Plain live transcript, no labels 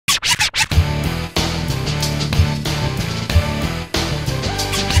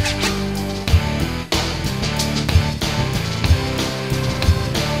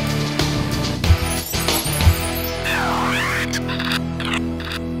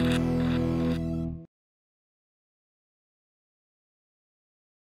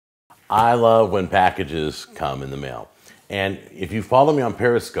I love when packages come in the mail. And if you follow me on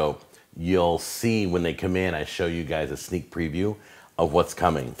Periscope, you'll see when they come in, I show you guys a sneak preview of what's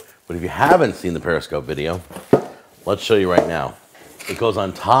coming. But if you haven't seen the Periscope video, let's show you right now. It goes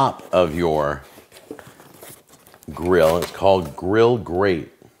on top of your grill. It's called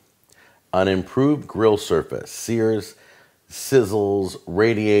Grate. An improved grill surface. Sears, sizzles,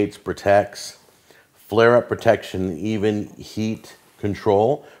 radiates, protects. Flare-up protection, even heat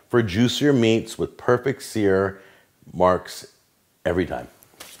control for juicier meats with perfect sear marks every time.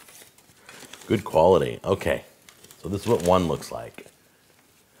 Good quality. Okay, so this is what one looks like.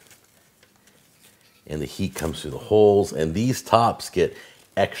 And the heat comes through the holes, and these tops get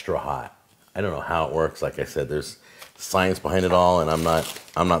extra hot. I don't know how it works. Like I said, there's science behind it all, and I'm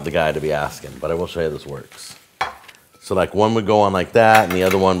not the guy to be asking, but I will show you how this works. So like one would go on like that, and the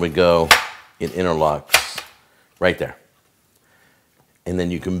other one would go in interlocks right there. And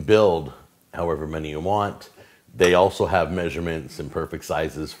then you can build however many you want. They also have measurements and perfect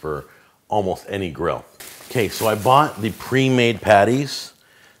sizes for almost any grill. Okay, so I bought the pre-made patties.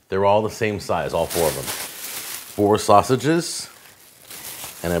 They're all the same size, all four of them. 4 sausages,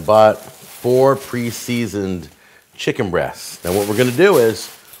 and I bought 4 pre-seasoned chicken breasts. Now what we're gonna do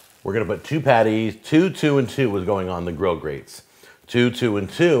is, we're gonna put 2 patties, 2, 2, and 2 is going on the grill grates. 2, 2, and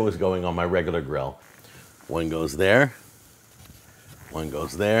 2 is going on my regular grill. One goes there. One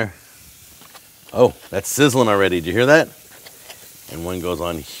goes there. Oh, that's sizzling already. Did you hear that? And one goes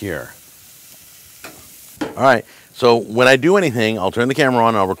on here. All right, so when I do anything, I'll turn the camera on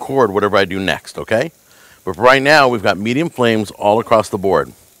and I'll record whatever I do next, okay? But for right now, we've got medium flames all across the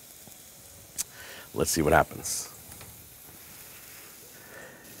board. Let's see what happens.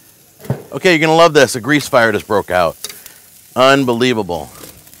 Okay, you're gonna love this. A grease fire just broke out. Unbelievable.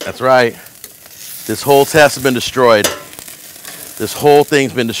 That's right. This whole test has been destroyed. This whole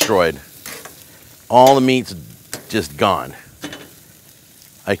thing's been destroyed. All the meat's just gone.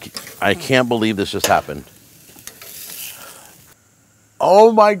 I can't believe this just happened.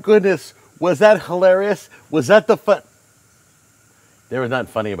 Oh my goodness. Was that hilarious? Was that the fun? There was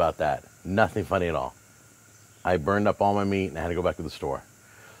nothing funny about that. Nothing funny at all. I burned up all my meat and I had to go back to the store.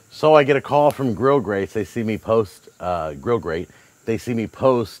 So I get a call from Grate. They see me post Grate. They see me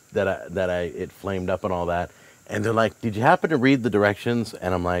post that it flamed up and all that. And they're like, did you happen to read the directions?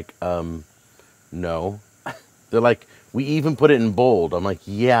 And I'm like, no. They're like, we even put it in bold. I'm like,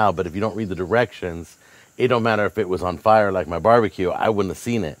 yeah, but if you don't read the directions, it don't matter if it was on fire like my barbecue, I wouldn't have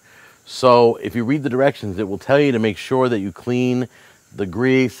seen it. So if you read the directions, it will tell you to make sure that you clean the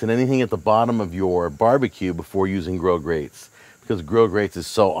grease and anything at the bottom of your barbecue before using grill grates. Because grill grates is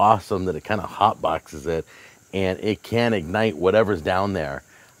so awesome that it kind of hotboxes it and it can ignite whatever's down there.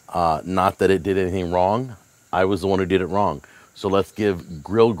 Not that it did anything wrong. I was the one who did it wrong. So let's give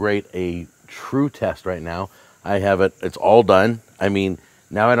Grate a true test right now. I have it. It's all done. I mean,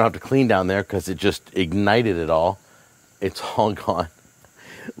 now I don't have to clean down there because it just ignited it all. It's all gone.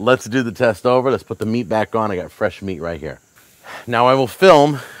 Let's do the test over. Let's put the meat back on. I got fresh meat right here. Now I will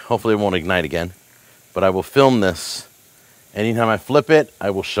film. Hopefully it won't ignite again. But I will film this. Anytime I flip it, I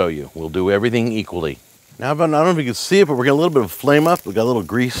will show you. We'll do everything equally. Now, I don't know if you can see it, but we're getting a little bit of flame up. We got a little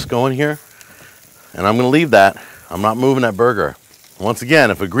grease going here. And I'm going to leave that. I'm not moving that burger. Once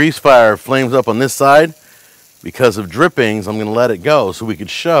again, if a grease fire flames up on this side, because of drippings, I'm going to let it go so we could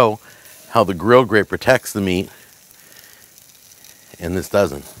show how the grill grate protects the meat. And this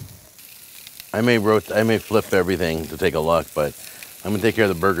doesn't. I may flip everything to take a look, but I'm going to take care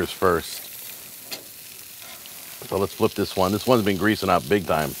of the burgers first. So let's flip this one. This one's been greasing up big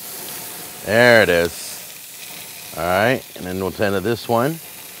time. There it is. All right, and then we'll tend to this one.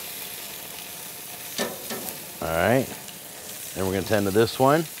 All right, and we're going to tend to this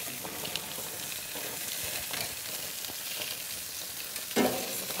one.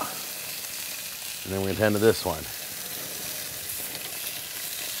 And then we're going to tend to this one.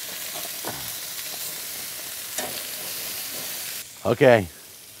 Okay,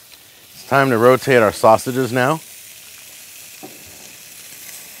 it's time to rotate our sausages now.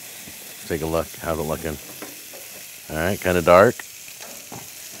 Take a look. How's it looking? All right, kind of dark.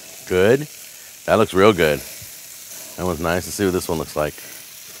 Good. That looks real good. That one's nice. Let's see what this one looks like.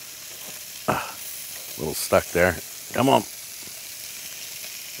 A little stuck there. Come on.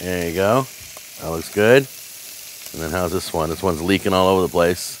 There you go. That looks good. And then how's this one? This one's leaking all over the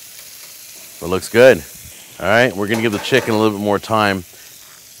place. But it looks good. All right, we're gonna give the chicken a little bit more time.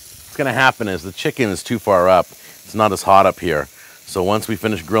 What's gonna happen is the chicken is too far up. It's not as hot up here. So once we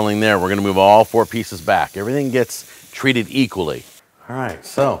finish grilling there, we're gonna move all 4 pieces back. Everything gets treated equally. All right,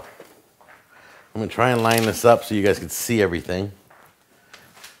 so I'm gonna try and line this up so you guys can see everything.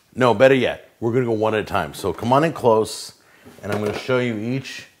 No, better yet, we're gonna go one at a time. So come on in close, and I'm gonna show you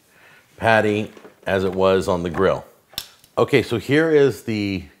each patty as it was on the grill. Okay, so here is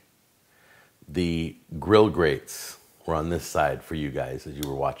the grill grates. We're on this side for you guys as you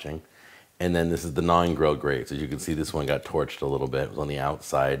were watching. And then this is the non-grill grates. As you can see, this one got torched a little bit. It was on the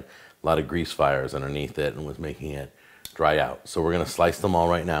outside. A lot of grease fires underneath it and was making it dry out. So we're gonna slice them all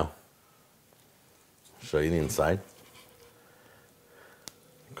right now. Show you the inside.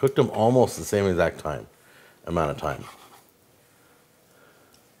 Cooked them almost the same exact amount of time.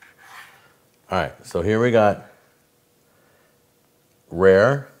 All right, so here we got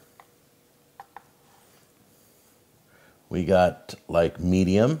rare. We got like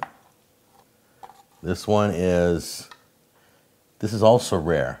medium. This is also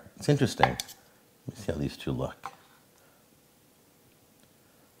rare. It's interesting. Let me see how these two look.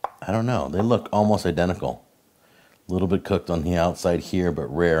 I don't know, they look almost identical. A little bit cooked on the outside here, but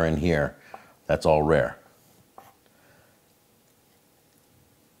rare in here. That's all rare.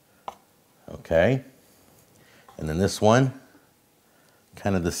 Okay. And then this one,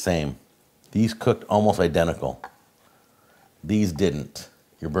 kind of the same. These cooked almost identical. These didn't.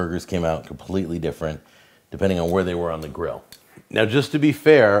 Your burgers came out completely different depending on where they were on the grill. Now, just to be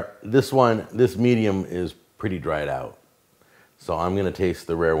fair, this medium is pretty dried out. So I'm gonna taste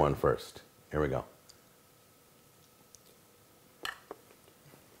the rare one first. Here we go.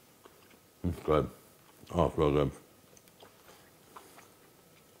 It's good. Oh, it's real good.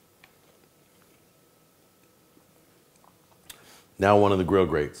 Now one of the grill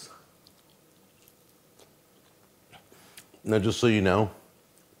grates. Now, just so you know,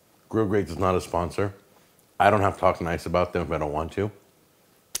 Grill Grates is not a sponsor. I don't have to talk nice about them if I don't want to.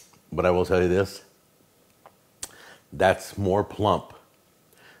 But I will tell you this. That's more plump.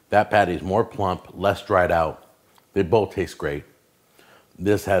 That patty is more plump, less dried out. They both taste great.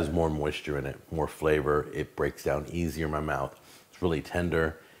 This has more moisture in it, more flavor. It breaks down easier in my mouth. It's really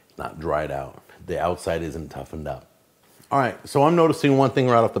tender, not dried out. The outside isn't toughened up. All right, so I'm noticing one thing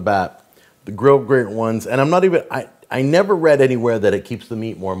right off the bat. The Grill Grate ones, and I never read anywhere that it keeps the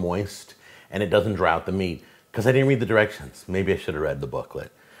meat more moist and it doesn't dry out the meat because I didn't read the directions. Maybe I should have read the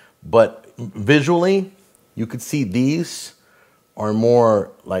booklet. But visually, you could see these are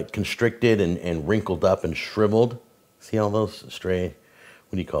more like constricted and wrinkled up and shriveled. See all those stray,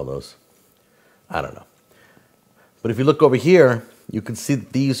 what do you call those? I don't know. But if you look over here, you can see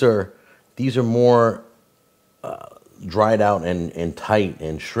that these are more dried out and tight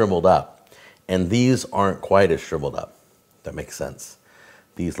and shriveled up. And these aren't quite as shriveled up. That makes sense.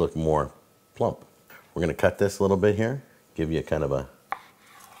 These look more plump. We're gonna cut this a little bit here, give you kind of a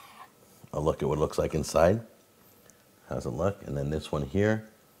look at what it looks like inside. How's it look? And then this one here,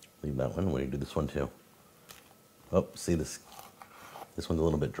 leave that one. We're gonna do this one too. Oh, see this? This one's a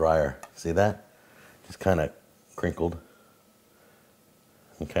little bit drier. See that? Just kind of crinkled.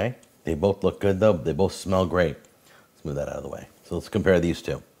 Okay. They both look good though. They both smell great. Let's move that out of the way. So let's compare these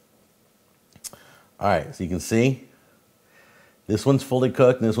two. All right, so you can see this one's fully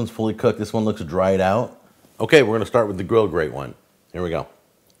cooked and this one's fully cooked. This one looks dried out. Okay, we're gonna start with the Grill Grate one. Here we go.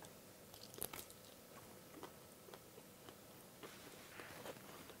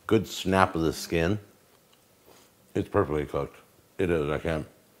 Good snap of the skin. It's perfectly cooked. It is, I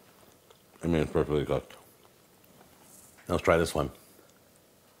mean, it's perfectly cooked. Now let's try this one.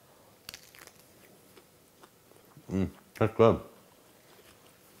 That's good.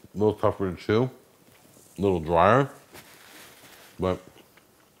 A little tougher to chew. A little drier, but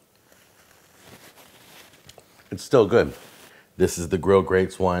it's still good. This is the Grill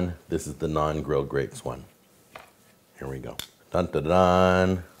Grates one. This is the non-Grill Grates one. Here we go. Dun dun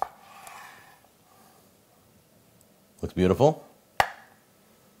dun. Looks beautiful.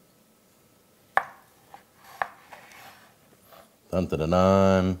 Dun dun dun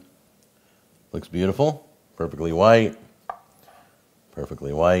dun. Looks beautiful. Perfectly white.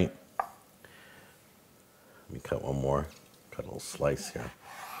 Perfectly white. Let me cut one more. Cut a little slice here.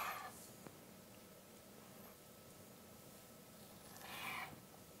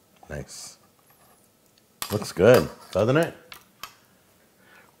 Nice. Looks good, doesn't it?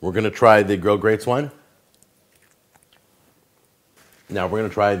 We're gonna try the Grill Grates one. Now we're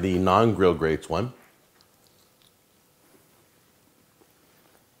gonna try the non-Grill Grates one.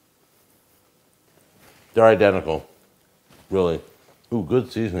 They're identical, really. Ooh, good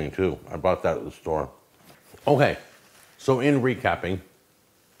seasoning too. I bought that at the store. Okay, so in recapping,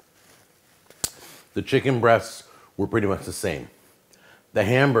 the chicken breasts were pretty much the same. The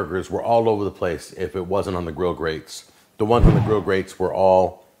hamburgers were all over the place if it wasn't on the Grill Grates. The ones on the Grill Grates were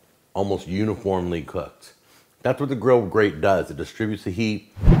all almost uniformly cooked. That's what the Grill Grate does. It distributes the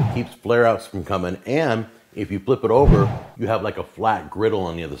heat keeps flare-ups from coming, and if you flip it over, you have like a flat griddle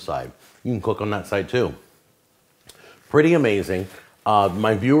on the other side. You can cook on that side too. Pretty amazing.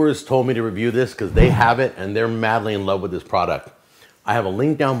 My viewers told me to review this because they have it and they're madly in love with this product. I have a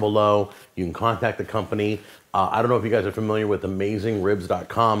link down below. You can contact the company. I don't know if you guys are familiar with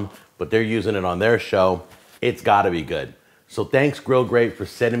AmazingRibs.com, but they're using it on their show. It's got to be good. So thanks, Grill Grate, for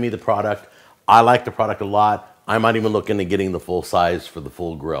sending me the product. I like the product a lot. I might even look into getting the full size for the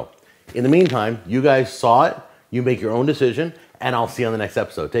full grill. In the meantime, you guys saw it. You make your own decision, and I'll see you on the next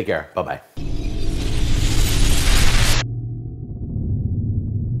episode. Take care. Bye-bye.